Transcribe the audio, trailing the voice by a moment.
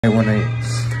Kayman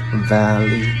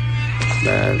Valley,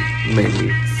 man, made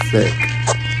me sick.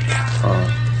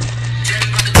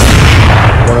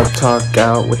 Wanna talk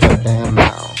out with your damn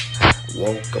mouth.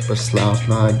 Woke up a slouch,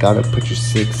 now I gotta put you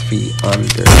 6 feet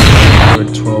under for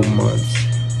 12 months.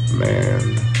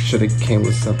 Man, should've came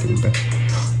with something better.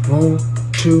 1,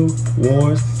 2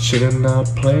 wars, should've not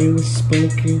played with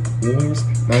spoken wars.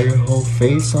 Now your whole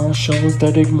face on shows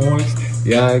that ignores.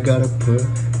 Yeah, I gotta put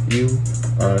you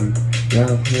on. Yeah,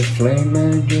 I'm here flame,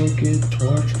 man, you'll get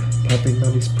torched. Popping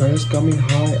on these prayers got me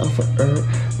high off of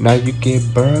earth. Now you get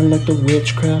burned like the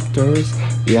witchcrafters.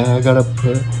 Yeah, I gotta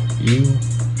put you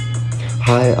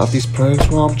high off these prayers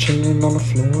while I'm chilling on the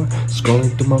floor.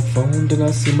 Scrolling through my phone, then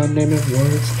I see my name in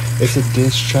words. It's a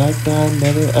diss track that I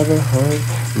never ever heard.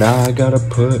 Now I gotta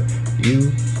put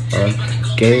you on.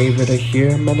 Gave it a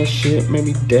hear, man, that shit made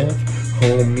me deaf.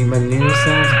 Homie, my name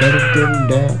sounds better than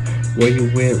that. Where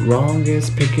you went wrong is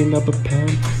picking up a pen.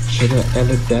 Should've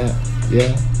ended that,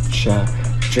 yeah, chat.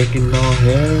 Drinking all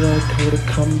hair, I could've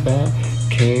come back.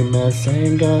 Kayman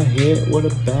saying got hit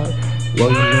with a bat. Well,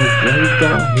 you know great,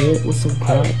 got hit with some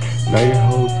crack. Now your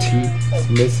whole teeth is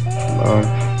missing.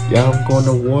 Yeah, I'm going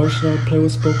to war, should I play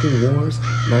with spoken wars?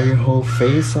 Now your whole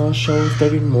face all shows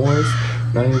dirty Moors.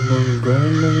 Now you're going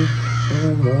green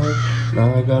and more.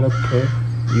 Now I gotta put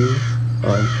you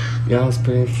on. Yeah, I'm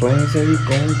spitting flames and you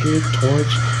gon' get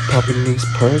torched. Popping these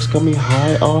perks got me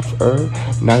high off earth.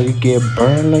 Now you get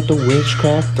burned like the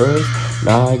witchcrafters.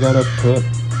 Now I gotta put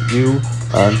you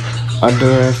on. Under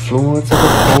influence of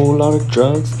a whole lot of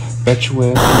drugs. Bet you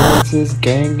influences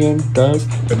gang and thugs.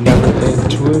 But never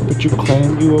into it, but you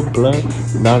claim you a blood.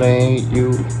 Now that ain't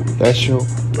you, that's your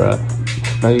bruh.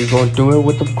 Now you gon' do it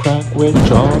with them crack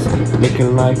withdrawals.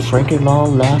 Looking like Frank and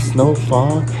long last no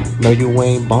fall. No, you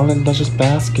ain't ballin', that's just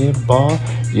basketball.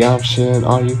 Yeah, I'm shitting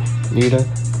on you, need to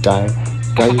die.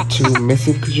 Got you two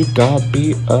missing cause you got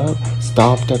beat up.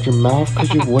 Stomped at your mouth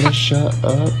cause you wouldn't shut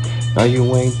up. Now you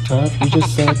ain't tough, you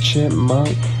just a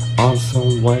chipmunk on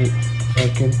some white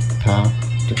fucking powder.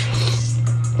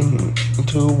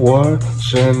 To war,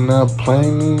 shouldn't have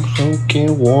playing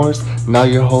fucking wars. Now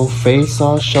your whole face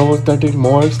all shows that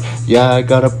ignores. Yeah, I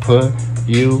gotta put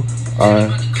you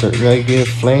on. I get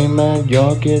flame, man,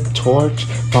 y'all get torched.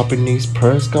 Popping these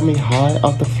perks got me high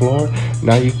off the floor.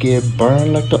 Now you get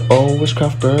burned like the old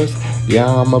witchcrafters.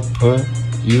 Yeah, I'ma put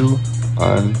you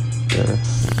under, yeah.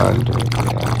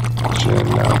 Shouldn't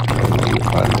have playing you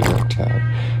under attack.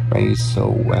 Man, you so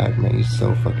whack, man, you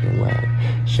so fucking whack.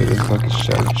 Should've fucking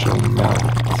shut your mouth.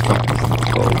 It's fucking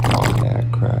gold on that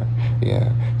crap.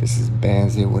 Yeah, this is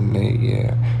Under-Banz818,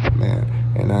 yeah, man.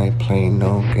 And I ain't playing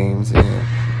no games,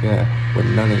 yeah, with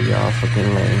none of y'all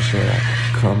fucking lame shit.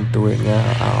 Come through it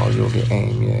now, you'll get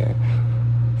aim, yeah.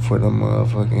 For the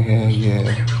motherfucking head,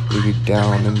 yeah. We be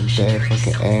down in the bed,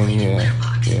 fucking aim, yeah.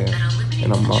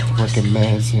 And I'm off the fucking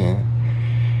meds, yeah.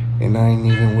 And I ain't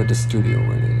even with the studio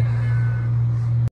with it.